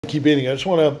Keep eating. I just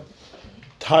want to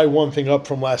tie one thing up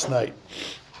from last night.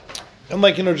 And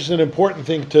just an important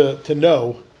thing to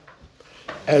know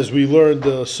as we learned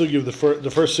the sugi of the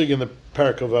first sugi in the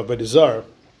parak of Avodah Zarah.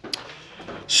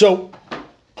 So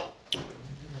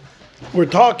we're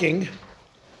talking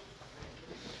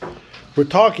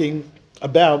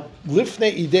about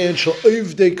lifnei idein shel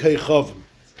ovdei kechavim.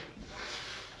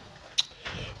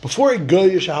 Before a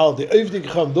goyish holiday, ovdei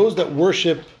kechavim, those that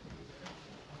worship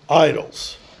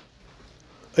idols.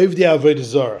 Ovdei Avodah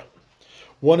Zarah.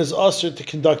 One is usher to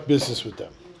conduct business with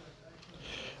them.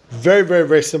 Very, very,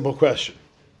 very simple question.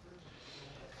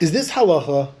 Is this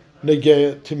halacha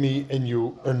negeya to me and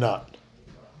you or not?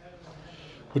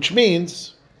 Which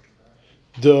means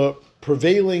the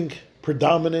prevailing,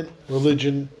 predominant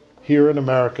religion here in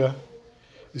America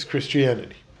is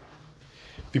Christianity.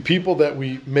 The people that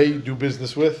we may do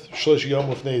business with, Shlosh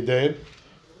Yom Lifnei Edein,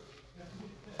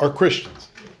 are Christians.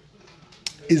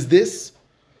 Is this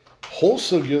whole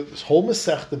sugya, this whole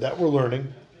masechta that we're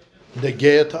learning,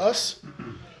 negeya to us,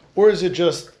 or is it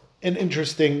just an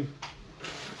interesting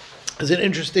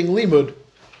limud,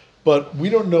 but we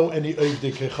don't know any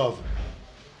ovdei kechavim?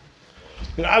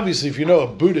 Obviously, if you know a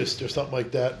Buddhist or something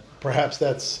like that, perhaps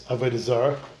that's Avodah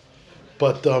Zarah.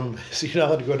 But so you're not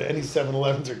allowed to go to any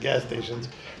 7-Elevens or gas stations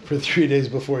for 3 days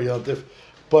before Yom Tov.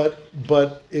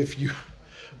 But if you,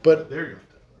 there you go.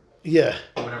 Yeah,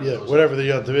 whatever the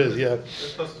Yom Tov is, yeah.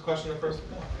 That's the question first.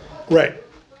 Right.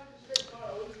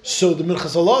 So the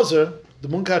Minchas Elazar, the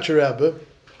Munkatcher Rebbe,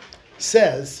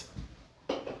 says,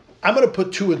 I'm going to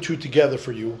put 2 and 2 together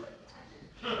for you,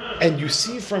 and you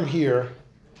see from here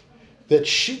that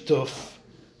Shituf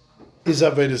is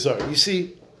Avodah Zarah. You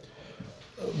see,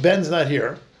 Ben's not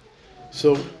here,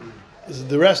 so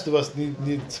the rest of us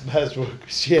need some help where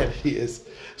Christianity is.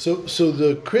 So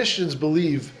the Christians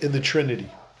believe in the Trinity.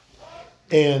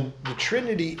 And the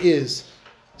Trinity is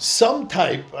some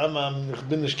type, I'm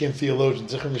bin nicht kein theologian,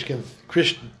 I'm nicht kein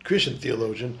Christian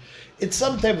theologian, it's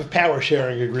some type of power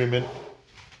sharing agreement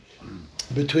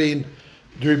between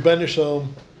the Rebbeinu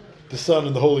Shalom, the Son,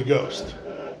 and the Holy Ghost.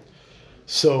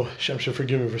 So, Shem should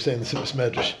forgive me for saying this in this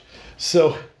medrash.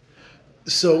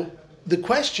 So the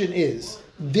question is,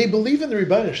 they believe in the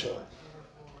Rebbeinu Shalom,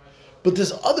 but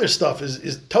this other stuff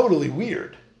is totally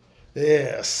weird.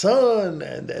 Yeah, son,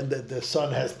 and the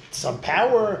son has some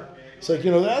power. It's like,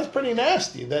 that's pretty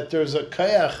nasty, that there's a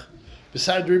kayach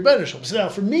beside the Rebbeinu Shalom. So now,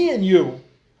 for me and you,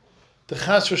 the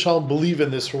Chas v'Shalom believe in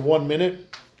this for 1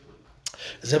 minute,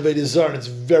 as Avodah Zarah, and it's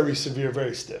very severe,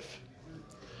 very stiff.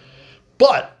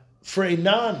 But for a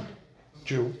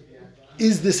non-Jew,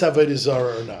 is this Avodah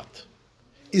Zarah or not?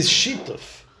 Is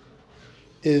Shituf,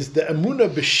 is the Emunah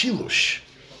B'Shilush,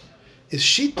 is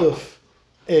Shituf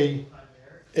a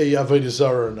Avodah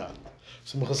Zarah or not?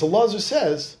 So Minchas Elazar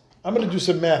says, I'm going to do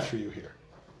some math for you here.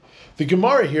 The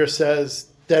Gemara here says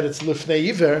that it's Lifnei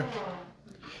Iver,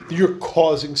 that you're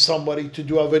causing somebody to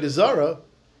do Avodah Zarah,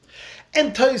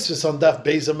 and Taisvis on Daf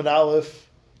Beis Amud Aleph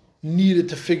needed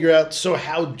to figure out, so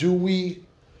how do we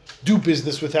do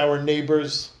business with our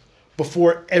neighbors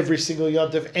before every single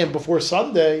Yom Tov and before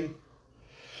Sunday?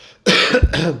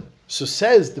 So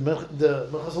says the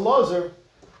Minchas Elazar,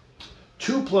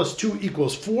 2 plus 2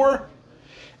 equals 4,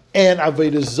 and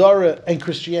Avodah Zarah and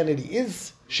Christianity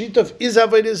is Shituf is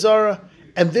Avodah Zarah,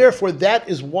 and therefore that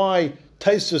is why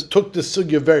Taisus took this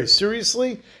sugya very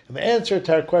seriously. And the answer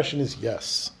to our question is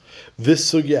yes.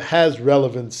 This sugya has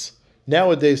relevance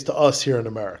nowadays to us here in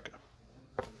America.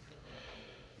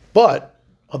 But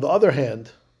on the other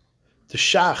hand, the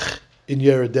Shach in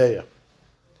Yeridea,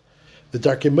 the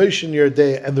Darkei Moshe in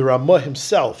Yeridea, and the Ramah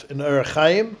himself in Orach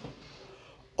Chaim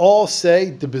all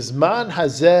say the Bizman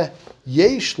Hazeh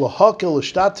Yesh Lahakel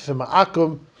L'Shtatif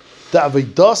Ma'akum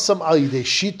Da'avidasam Al Yidei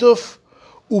Shituf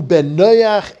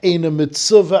Ubenoyach Eine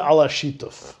Mitzvah Ala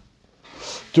Shituf.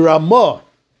 The Ramah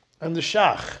and the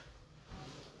Shach,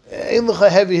 Ein Lecha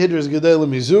Heavy Hitters Gedei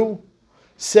Mizu,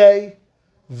 say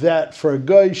that for a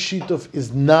guy Shituf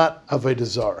is not Avodah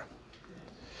Zarah.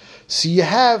 So you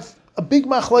have a big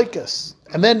machlokes,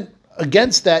 and then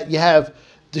against that you have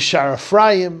the Shar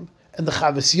Ephraim and the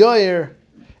Chavis Yoyer,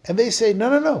 and they say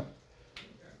no.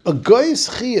 A guy's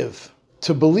chiyuv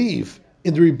to believe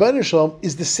in the Rebbeinu Shalom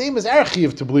is the same as our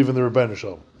chiyuv to believe in the Rebbeinu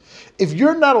Shalom. If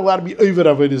you're not allowed to be oved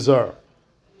Avodah Zarah,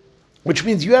 which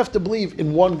means you have to believe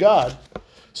in one God,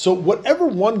 so whatever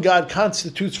one God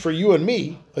constitutes for you and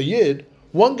me, a Yid,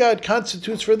 one God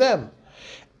constitutes for them,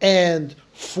 and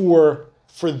for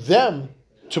them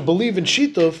to believe in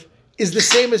Shituf is the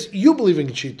same as you believing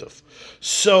in Shituf.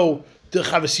 So the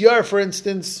Chavis Yair, for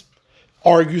instance,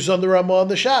 argues on the Ramah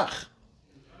and the Shach.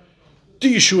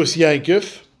 The Yeshuas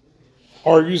Yankif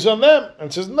argues on them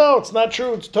and says, no, it's not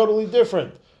true, it's totally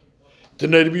different. The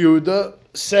Rabbi Yehuda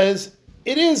says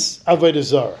it is Avodah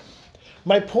Zarah.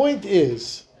 My point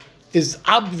is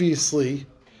obviously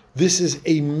this is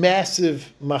a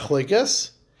massive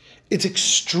machlekes. It's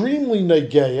extremely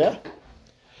negeya,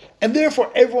 and therefore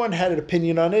everyone had an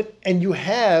opinion on it, and you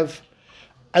have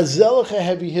azelacha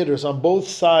heavy hitters on both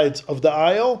sides of the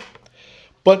aisle.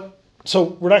 But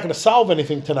so we're not going to solve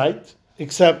anything tonight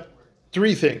except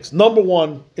three things. Number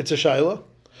one, it's a shaila.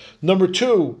 Number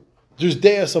two, there's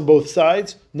deas on both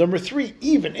sides. Number three,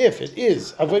 even if it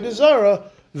is avodah zarah,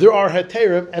 there are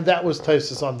heterim, and that was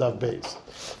Taisus on Dav Beis.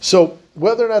 So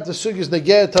whether or not the sugya is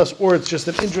negeyatas or it's just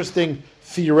an interesting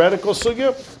theoretical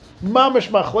sugya, mamish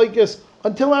machlekes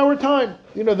until our time.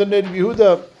 You know, the Rabbi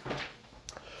Yehuda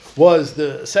was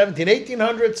the 17,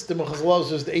 1800s. The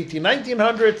Mechazalaz was the 18,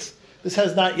 1900s. This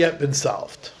has not yet been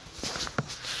solved.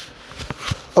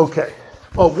 Okay.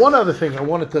 Oh, one other thing I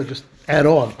wanted to just add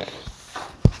on.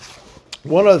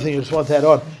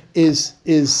 Is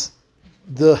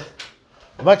the,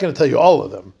 I'm not going to tell you all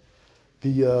of them.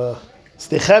 The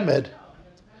Sdei Chemed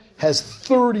has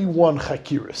 31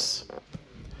 chakiras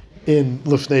in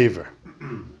Lifnei Iver.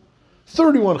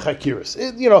 31 chakiras.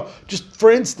 Just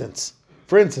for instance,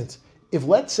 if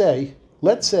let's say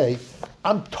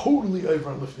I'm totally over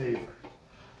on Lifnei Iver.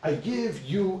 I give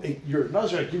you you're a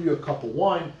Nazir, I give you a cup of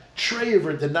wine, tray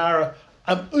over dinara,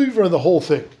 I'm over on the whole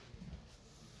thing.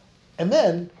 And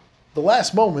then, the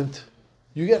last moment,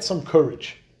 you get some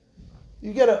courage.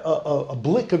 You get a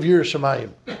blick of Yiras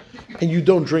Shamayim, and you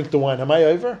don't drink the wine. Am I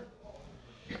over?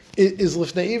 Is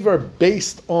Lifnei Iver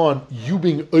based on you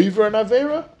being over an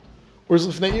Avera? Or is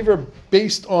Lifnei Iver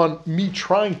based on me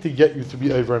trying to get you to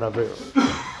be over an Avera?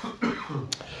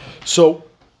 So,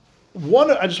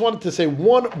 I just wanted to say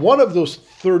one of those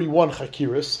 31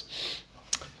 chakiras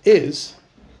is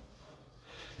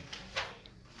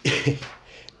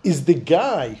the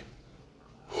guy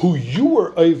who you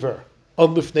were over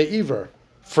on Lifnei Iver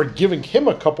for giving him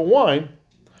a cup of wine,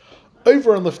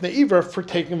 over on Lifnei Iver for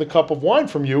taking the cup of wine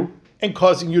from you and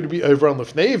causing you to be over on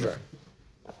Lifnei Iver.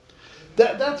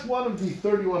 That's one of the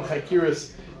 31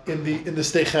 chakiras in the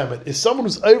Sdei Chemed. Is someone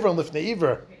who's over on Lifnei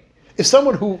Iver, is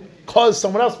someone who caused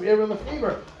someone else to be over on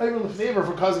Lifnei Iver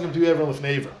for causing him to be over on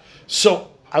Lifnei Iver.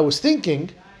 So I was thinking,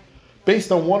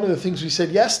 based on one of the things we said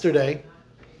yesterday,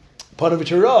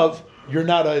 Panovich Rav, you're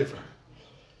not over.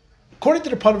 According to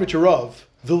the Panovich Rav,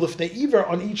 the Lifnei Iver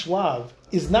on each lav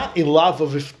is not a lav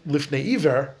of Lifnei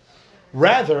Iver,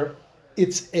 rather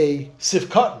it's a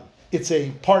sifkatan. It's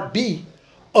a part B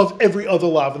of every other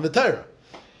lav in the Torah.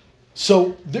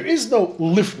 So there is no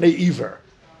Lifnei Iver.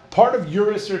 Part of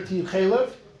Yurisr Tiyid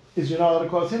Chalev is you're not allowed to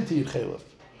cause him Tiyid Chalev.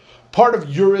 Part of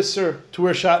Yurisr to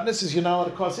wear shatnez is you're not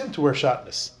allowed to cause him to wear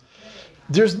shatnez.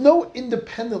 There's no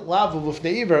independent lav of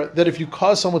Lifnei Iver that if you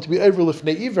cause someone to be over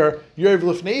Lifnei Iver, you're over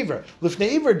Lifnei Iver.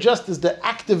 Lifnei Iver just is the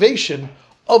activation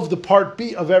of the part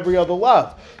B of every other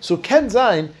lav. So Ken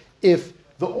Zayin, if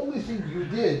the only thing you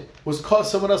did was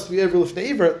cause someone else to be over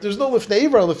Lifnei Iver, there's no Lifnei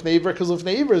Iver on Lifnei Iver because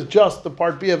Lifnei Iver is just the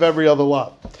part B of every other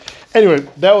lav. Anyway,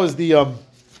 that was the... How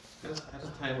does it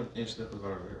tie in with ancient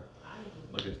Ephraim here?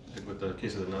 Like with the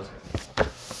case of the Nazir?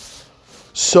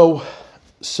 So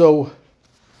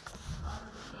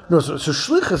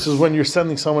shlichus is when you're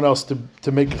sending someone else to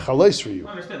make a chalais for you.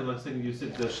 I understand. Let's say you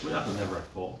said the shliach is never at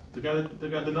full. The Nazir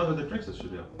that drinks it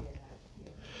should be up.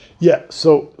 Yeah,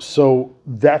 so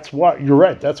that's why you're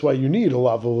right. That's why you need a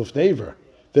lav of Lifnei.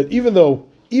 That even though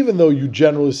you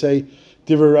generally say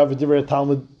divrei Rav, divrei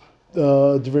Talmud,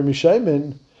 divrei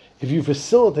Mishaymin, if you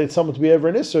facilitate someone to be ever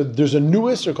an isser, there's a new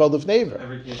isser called Lifnei.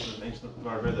 Every case of ancient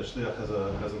Ephraim, the shliach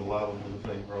has a lav of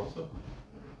Lifnei also.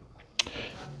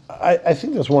 I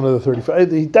think that's one of the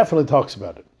 35. He definitely talks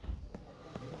about it.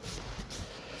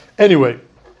 Anyway,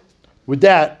 with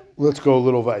that, let's go a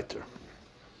little weiter.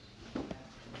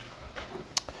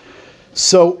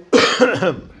 So,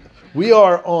 we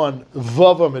are on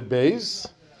Vav Amid Beis,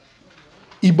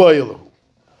 Ibayelu.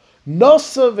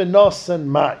 Nasa v'nasan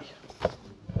mai.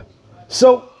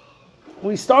 So,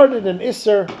 we started an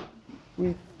Isser,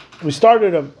 we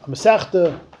started a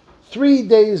Masechta. 3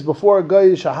 days before a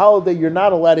Goyish, a holiday, you're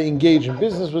not allowed to engage in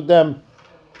business with them.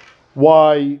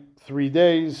 Why 3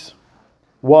 days?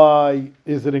 Why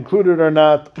is it included or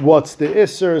not? What's the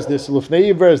Isser? Is this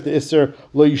Lifnei Iver? Is the Isser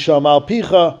Lo Yisham Al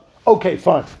Picha? Okay,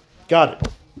 fine. Got it.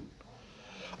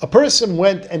 A person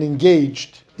went and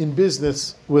engaged in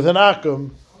business with an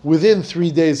Akum within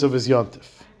 3 days of his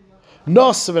Yontif.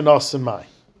 Nosav and Nosan Mai.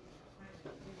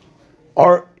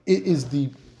 Is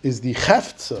the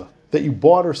Cheftza that you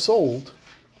bought or sold,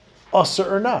 usher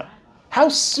or not? How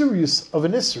serious of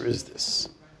an isser is this?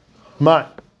 Mine.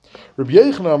 Rabbi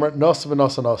Yochanan Amar, nasa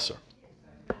v'nasa nasa.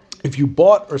 If you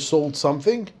bought or sold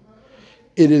something,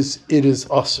 it is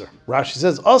aser. Rashi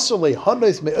says, aser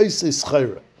lehanes me'osei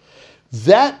schayra.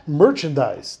 That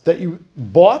merchandise that you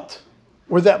bought,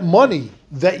 or that money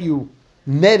that you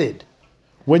netted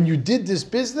when you did this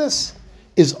business,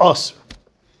 is aser.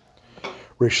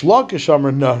 Rish Lakish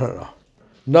Amar, no.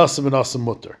 Nasa v'nasa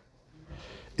mutter.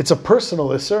 It's a personal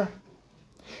isser.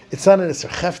 It's not an isser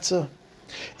chefza.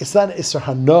 It's not an isser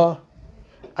hana.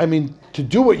 I mean, to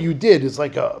do what you did is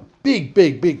like a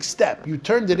big step. You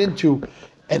turned it into,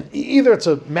 and either it's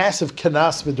a massive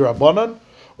kanas midrabanan,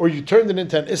 or you turned it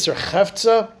into an isser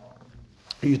chefza,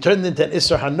 or you turned it into an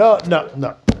isser hana.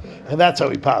 No. And that's how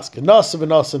we pass. Nasa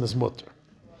v'nasa is mutter.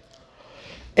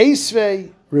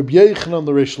 Eisvei Rabbi Yochanan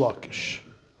l'Reish Lakish.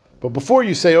 But before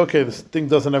you say, okay, this thing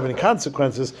doesn't have any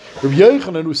consequences, Rabbi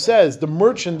Yochanan, who says the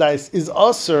merchandise is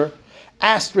aser,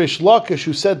 asked Reish Lakish,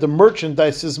 who said the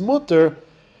merchandise is mutter,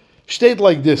 stayed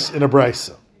like this in a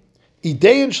brisa.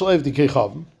 Idein shleiv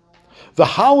dikechavim, the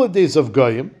holidays of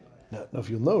Goyim. Now, if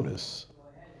you'll notice,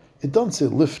 it doesn't say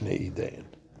lifnei idein.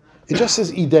 It just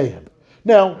says idein.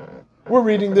 Now, we're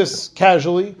reading this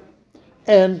casually,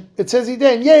 and it says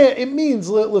idein. Yeah, it means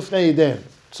lifnei idein.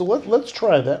 So let's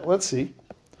try that. Let's see.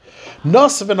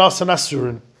 Nasa v'nasa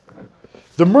nasurin.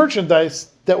 The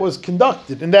merchandise that was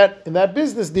conducted in that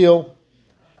business deal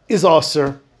is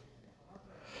aser.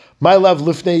 My love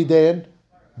lifnei idein.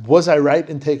 Was I right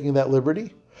in taking that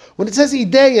liberty? When it says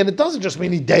idein, it doesn't just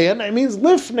mean idein, it means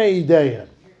lifnei idein.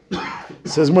 It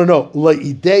says more, no,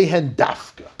 le'ideihen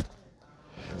dafka.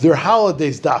 Their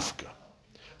holidays dafka.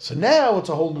 So now it's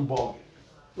a whole new ballgame.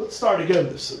 Let's start again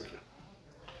this circuit.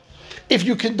 If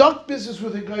you conduct business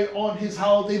with a guy on his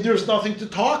holiday, there's nothing to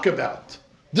talk about.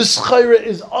 The schayra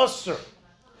is aser.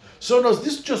 So no,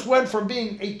 this just went from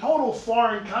being a total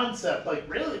foreign concept, like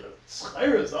really, the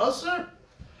schayra is aser?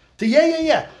 To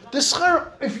yeah. The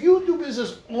schayra, if you do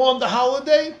business on the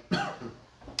holiday,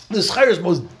 the schayra is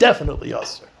most definitely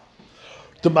aser.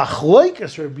 The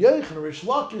machlokes Rabbi Yochanan and Rish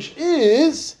Lakish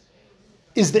is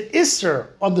the isser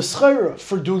on the schayra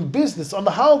for doing business on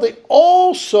the holiday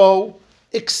also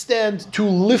extend to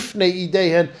lifnei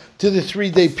ideihen, to the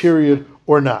 3-day period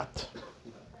or not?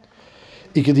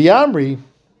 Ikadiyamri,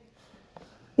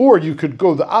 or you could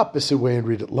go the opposite way and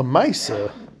read it.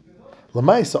 Lamaisa,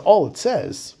 all it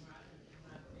says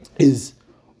is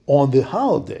on the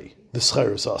holiday, the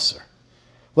schayra is aser.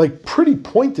 Like pretty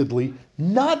pointedly,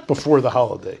 not before the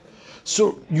holiday.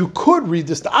 So you could read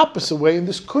this the opposite way, and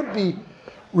this could be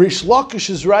Rish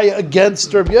Lakish's raya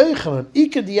against Rabbi Yochanan.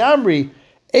 Ika diamri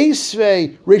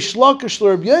eisvei Rish Lakish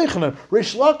Rabbi Yochanan.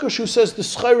 Rish Lakish, who says the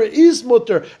schayra is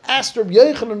mutter, asked Rabbi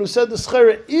Yochanan, who said the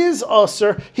schayra is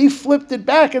aser. He flipped it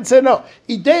back and said, no,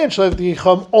 idein shalev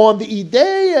dicham on the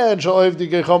idein shalev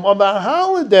dicham on the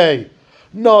holiday.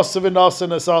 Nasa v'nasa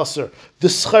nas aser. The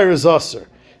schayra is aser.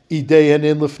 Idein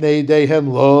in lifnei ideihen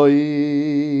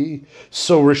loi.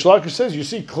 So Rish Lakish says, you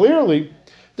see clearly,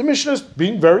 the Mishnah is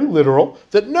being very literal,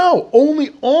 that no,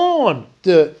 only on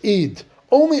the Eid,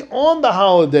 only on the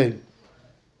holiday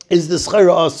is the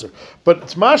schayra aser. But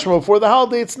it's mashma, before the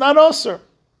holiday, it's not aser.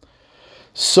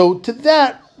 So to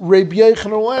that, Rabbi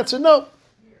Yochanan will answer, no.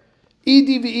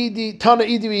 Idi v'idi, tana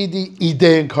idi v'idi,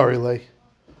 idein karilei.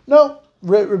 No.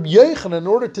 Rabbi Yochanan, in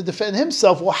order to defend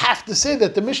himself, will have to say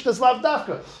that the Mishnah is lav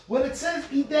dafka. When it says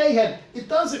ideihen, it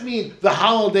doesn't mean the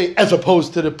holiday as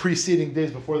opposed to the preceding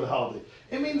days before the holiday.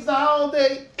 It means the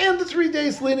holiday and the 3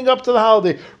 days leading up to the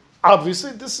holiday.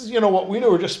 Obviously, this is what we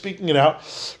know. We're just speaking it out.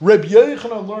 Rabbi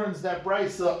Yochanan learns that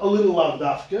brisa a little lav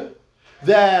dafka,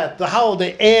 that the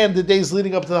holiday and the days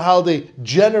leading up to the holiday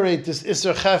generate this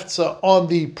Isser Chefza on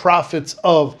the profits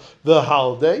of the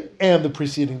holiday and the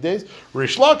preceding days.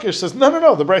 Rish Lakish says,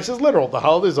 no, the brisa is literal. The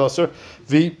holiday is also,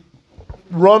 the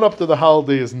run up to the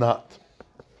holiday is not.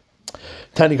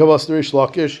 Tani Kavas to Rish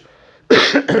Lakish.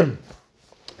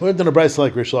 Learned in a brisa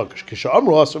like Rish Lakish. Kisha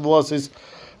Amru Aser V'Lasis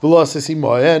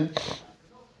Imoyen.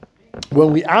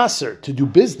 When we aser to do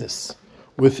business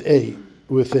with a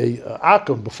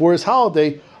akum before his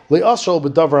holiday, le'asral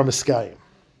b'davar miskayim.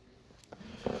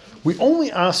 We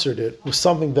only asered it with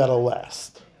something that'll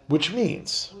last, which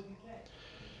means,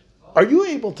 are you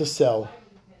able to sell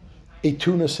a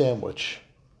tuna sandwich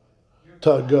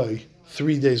to a guy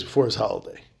 3 days before his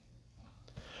holiday?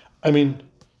 I mean,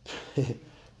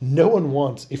 no one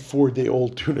wants a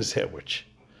 4-day-old tuna sandwich.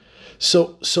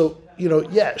 So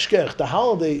shkech, the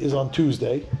holiday is on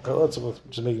Tuesday, or let's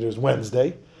just make it as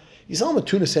Wednesday. You sell him a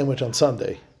tuna sandwich on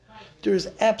Sunday. There is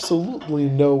absolutely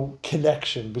no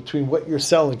connection between what you're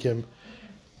selling him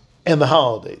and the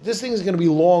holiday. This thing is going to be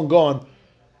long gone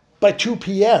by 2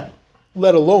 p.m.,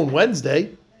 let alone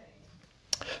Wednesday.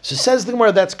 So says the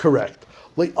Gemara, that's correct.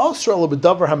 The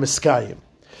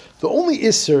only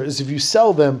isser is if you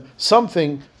sell them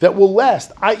something that will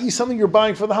last, i.e. something you're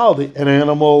buying for the holiday, an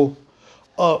animal,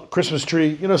 a Christmas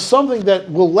tree, something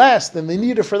that will last and they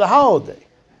need it for the holiday.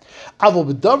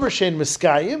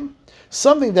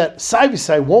 Something that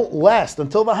side won't last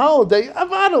until the holiday,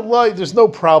 there's no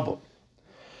problem.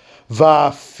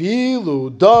 Vafilu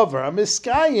davar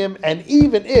amiskayim, and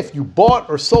even if you bought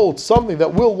or sold something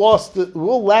that will last to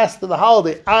the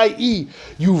holiday, i.e.,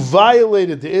 you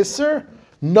violated the isser,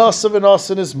 nasav and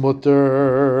asan is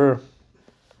mutter.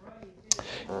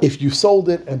 If you sold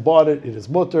it and bought it, it is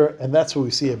mutter, and that's what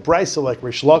we see at Brisa like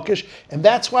Rish Lakish, and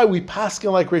that's why we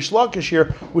paskin like Rish Lakish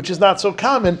here, which is not so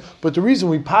common. But the reason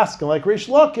we paskin like Rish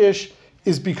Lakish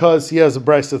is because he has a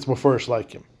Brisa that's mafurish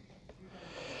like him.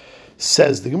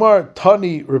 Says the Gemara,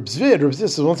 Tani Reb Zvid. Reb Zvid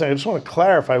says one thing. I just want to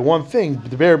clarify one thing.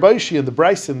 The Be'er Baishia and the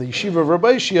Brisa and the Yeshiva of Reb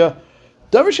Baishia,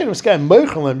 davar shein miskayim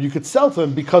meichalem, you could sell to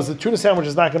them because the tuna sandwich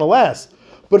is not going to last.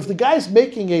 But if the guy's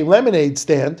making a lemonade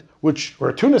stand, or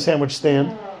a tuna sandwich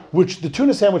stand, which the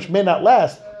tuna sandwich may not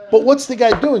last, but what's the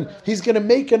guy doing? He's going to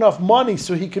make enough money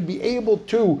so he could be able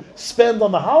to spend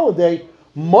on the holiday.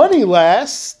 Money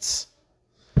lasts.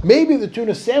 Maybe the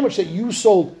tuna sandwich that you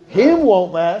sold him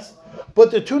won't last, but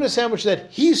the tuna sandwich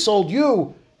that he sold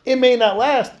you, it may not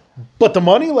last, but the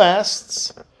money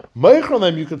lasts.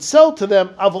 You could sell to them,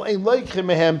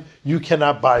 you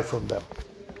cannot buy from them.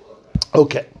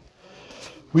 Okay.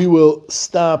 We will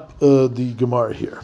stop the Gemara here.